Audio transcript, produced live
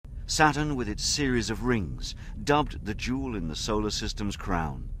Saturn with its series of rings, dubbed the jewel in the solar system's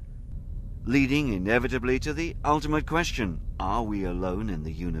crown, leading inevitably to the ultimate question: are we alone in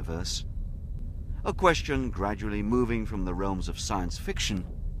the universe? A question gradually moving from the realms of science fiction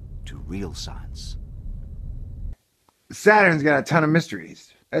to real science. Saturn's got a ton of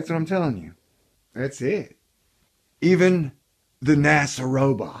mysteries. That's what I'm telling you. That's it. Even the NASA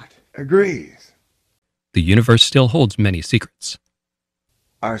robot agrees. The universe still holds many secrets.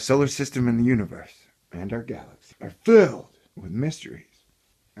 Our solar system and the universe and our galaxy are filled with mysteries.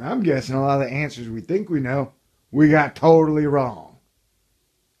 And I'm guessing a lot of the answers we think we know, we got totally wrong.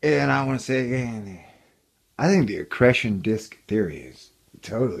 And I want to say again, I think the accretion disk theory is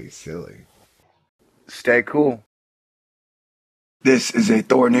totally silly. Stay cool. This is a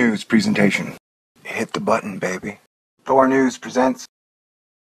Thor News presentation. Hit the button, baby. Thor News presents.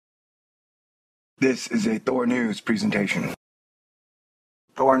 This is a Thor News presentation.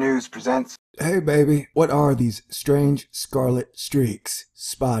 Thor News presents. Hey, baby, what are these strange scarlet streaks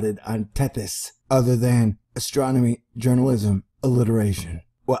spotted on Tethys other than astronomy, journalism, alliteration?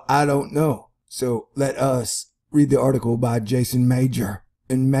 Well, I don't know. So let us read the article by Jason Major,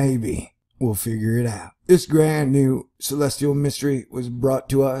 and maybe we'll figure it out. This grand new celestial mystery was brought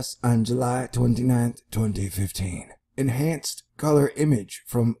to us on July 29th, 2015. Enhanced color image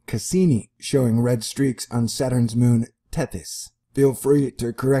from Cassini showing red streaks on Saturn's moon Tethys. Feel free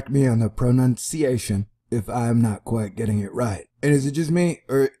to correct me on the pronunciation if I am not quite getting it right. And is it just me,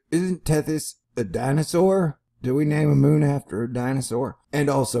 or isn't Tethys a dinosaur? Did we name a moon after a dinosaur? And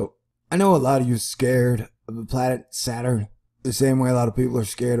also, I know a lot of you are scared of the planet Saturn, the same way a lot of people are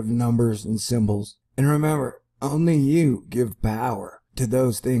scared of numbers and symbols. And remember, only you give power to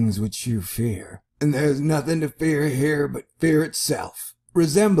those things which you fear. And there's nothing to fear here but fear itself,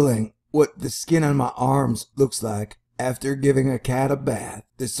 resembling what the skin on my arms looks like after giving a cat a bath.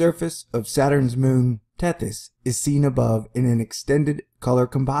 The surface of Saturn's moon, Tethys, is seen above in an extended color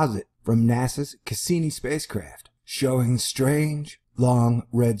composite from NASA's Cassini spacecraft, showing strange, long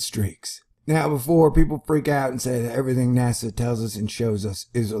red streaks. Now, before people freak out and say that everything NASA tells us and shows us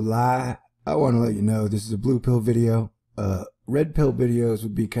is a lie, I want to let you know this is a blue pill video. Red pill videos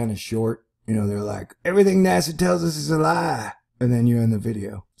would be kind of short. You know, they're like, everything NASA tells us is a lie. And then you're in the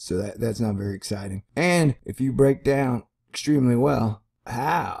video. So that's not very exciting. And if you break down extremely well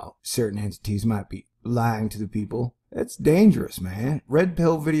how certain entities might be lying to the people, that's dangerous, man. Red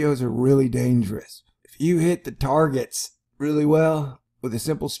pill videos are really dangerous. If you hit the targets really well with a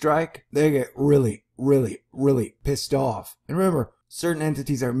simple strike, they get really, really, really pissed off. And remember, certain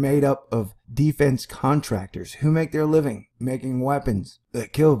entities are made up of defense contractors who make their living making weapons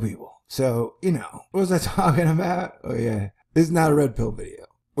that kill people. So, you know, what was I talking about? Oh yeah, this is not a red pill video.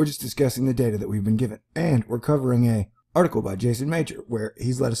 We're just discussing the data that we've been given. And we're covering a article by Jason Major where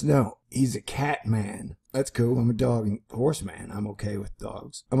he's let us know he's a cat man. That's cool. I'm a dog and horse man. I'm okay with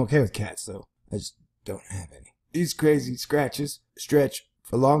dogs. I'm okay with cats though. I just don't have any. These crazy scratches stretch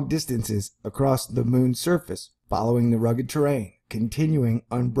for long distances across the moon's surface, following the rugged terrain, continuing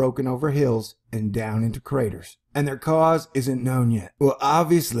unbroken over hills and down into craters. And their cause isn't known yet. Well,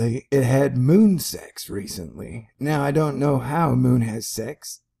 obviously, it had moon sex recently. Now, I don't know how a moon has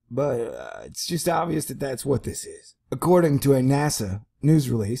sex, but it's just obvious that that's what this is. According to a NASA news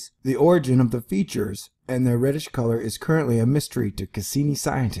release, the origin of the features and their reddish color is currently a mystery to Cassini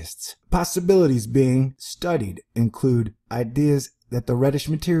scientists. Possibilities being studied include ideas that the reddish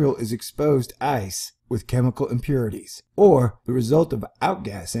material is exposed ice with chemical impurities, or the result of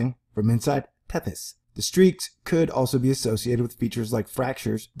outgassing from inside Tethys. The streaks could also be associated with features like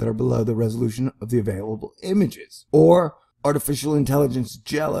fractures that are below the resolution of the available images, or artificial intelligence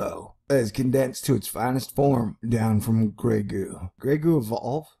jello that is condensed to its finest form down from gray goo. Gray goo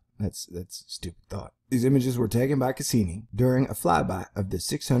evolve? That's a stupid thought. These images were taken by Cassini during a flyby of the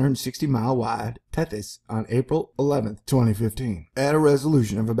 660-mile wide Tethys on April 11th, 2015, at a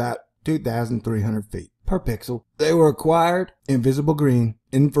resolution of about 2,300 feet per pixel. They were acquired in visible green,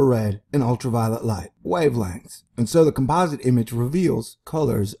 infrared, and ultraviolet light wavelengths, and so the composite image reveals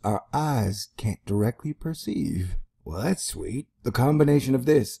colors our eyes can't directly perceive. Well, that's sweet. The combination of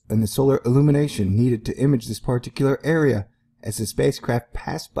this and the solar illumination needed to image this particular area as the spacecraft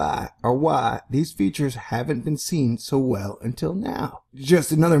passed by are why these features haven't been seen so well until now.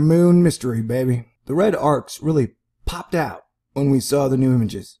 Just another moon mystery, baby. The red arcs really popped out when we saw the new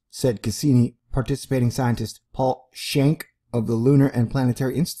images, said Cassini participating scientist Paul Schenck of the Lunar and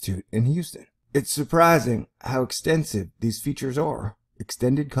Planetary Institute in Houston. It's surprising how extensive these features are.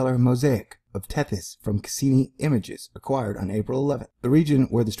 Extended color mosaic of Tethys from Cassini images acquired on April 11th. The region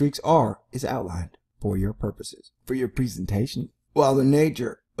where the streaks are is outlined for your purposes, for your presentation. While the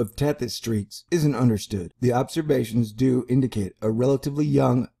nature of Tethys streaks isn't understood. The observations do indicate a relatively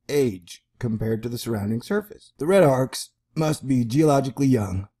young age compared to the surrounding surface. The red arcs must be geologically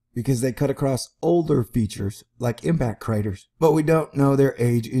young because they cut across older features like impact craters, but we don't know their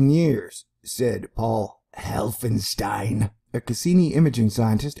age in years, said Paul Helfenstein, a Cassini imaging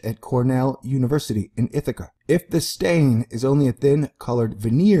scientist at Cornell University in Ithaca. If the stain is only a thin colored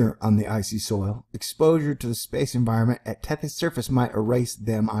veneer on the icy soil, exposure to the space environment at Tethys' surface might erase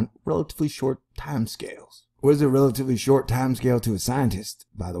them on relatively short timescales. What is a relatively short timescale to a scientist,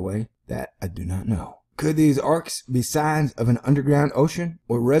 by the way? That I do not know. Could these arcs be signs of an underground ocean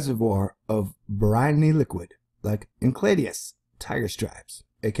or reservoir of briny liquid, like Enceladus tiger stripes,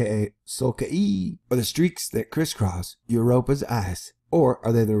 aka Solcae, or the streaks that crisscross Europa's ice? Or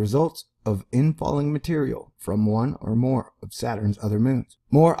are they the results of infalling material from one or more of Saturn's other moons?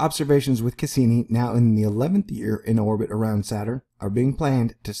 More observations with Cassini, now in the 11th year in orbit around Saturn, are being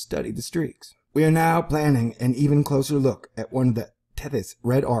planned to study the streaks. We are now planning an even closer look at one of the Tethys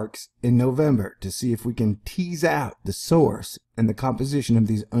red arcs in November to see if we can tease out the source and the composition of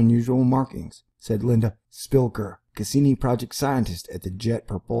these unusual markings, said Linda Spilker, Cassini project scientist at the Jet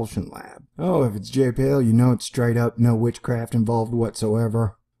Propulsion Lab. Oh, if it's JPL, you know it's straight up no witchcraft involved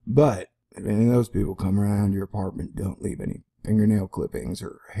whatsoever. But if any of those people come around your apartment, don't leave any fingernail clippings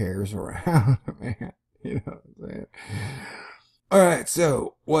or hairs around, man. You know what I'm saying? Alright,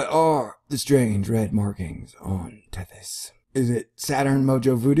 so what are the strange red markings on Tethys? Is it Saturn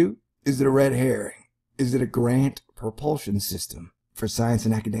mojo voodoo? Is it a red herring? Is it a grant propulsion system for science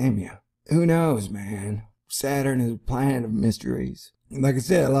and academia? Who knows, man? Saturn is a planet of mysteries. Like I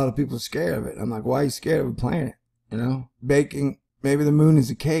said, a lot of people are scared of it. I'm like, why are you scared of a planet? You know? Baking, maybe the moon is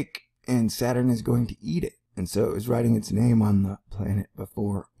a cake and Saturn is going to eat it. And so it was writing its name on the planet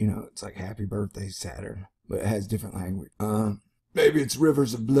before, you know, it's like happy birthday Saturn, but it has different language. Maybe it's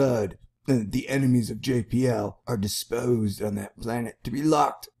rivers of blood. The enemies of JPL are disposed on that planet to be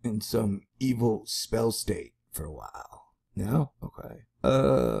locked in some evil spell state for a while. No? Okay.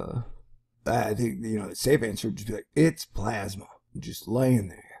 I think, you know, the safe answer would just be like, it's plasma. Just laying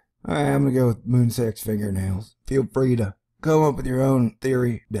there. Alright, I'm gonna go with moon sex fingernails. Feel free to come up with your own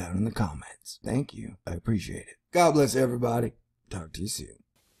theory down in the comments. Thank you. I appreciate it. God bless everybody. Talk to you soon.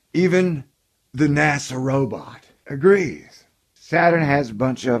 Even the NASA robot agrees. Saturn has a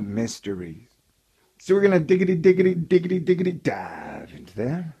bunch of mysteries. So we're going to diggity dive into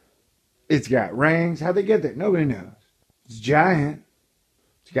that. It's got rings. How'd they get there? Nobody knows. It's giant.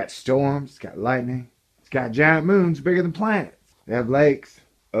 It's got storms. It's got lightning. It's got giant moons bigger than planets. They have lakes,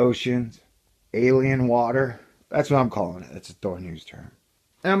 oceans, alien water. That's what I'm calling it. That's a Thor News term.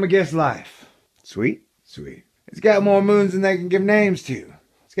 And I'm going to guess life. Sweet? Sweet. It's got more moons than they can give names to.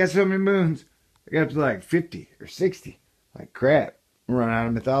 It's got so many moons. They got up to like 50 or 60. Like crap, we're running out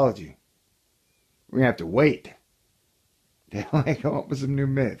of mythology. We're going to have to wait till I come up with some new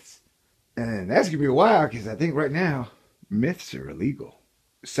myths. And that's going to be a while because I think right now, myths are illegal.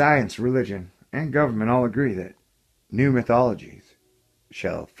 Science, religion, and government all agree that new mythologies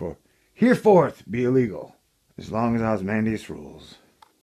shall henceforth be illegal as long as Osmandius rules.